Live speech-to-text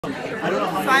So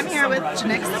I'm here with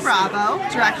Janicza Bravo,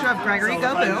 Director of Gregory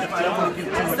Go Boom.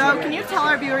 So can you tell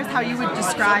our viewers how you would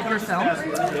describe your film?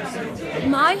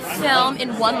 My film,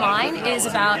 in one line, is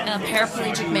about a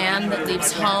paraplegic man that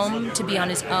leaves home to be on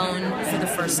his own for the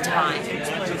first time.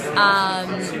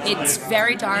 It's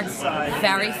very dark,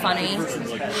 very funny,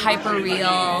 hyper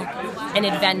real, an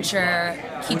adventure,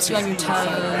 keeps you on your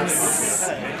toes.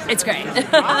 It's great.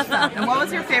 Awesome. And what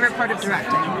was your favorite part of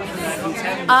directing?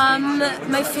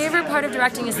 My favorite part of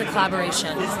directing is the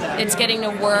collaboration. It's getting to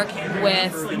work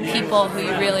with people who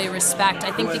you really respect.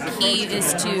 I think the key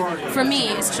is for me,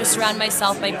 is to surround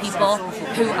myself by people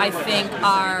who I think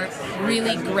are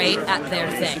really great at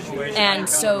their thing. And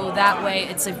so that way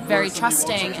it's very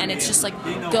trusting, and it's just like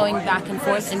going back and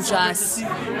forth and just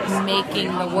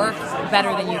making the work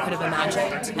better than you could have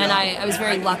imagined. And I was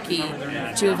very lucky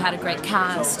to have had a great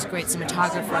cast, great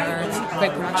cinematographer,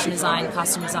 great production design,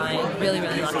 costume design. Really,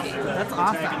 really lucky. That's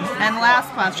awesome. And last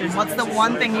question, what's the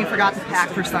one thing you forgot to pack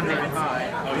for Sundance?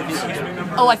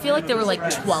 Oh, I feel like there were like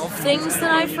 12 things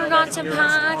that I forgot to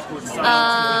pack.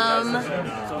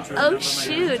 Oh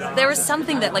shoot, there was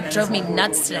something that like drove me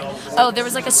nuts today. Oh, there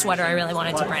was like a sweater I really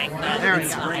wanted to bring. There we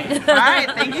go. All right,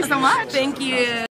 thank you so much. Thank you.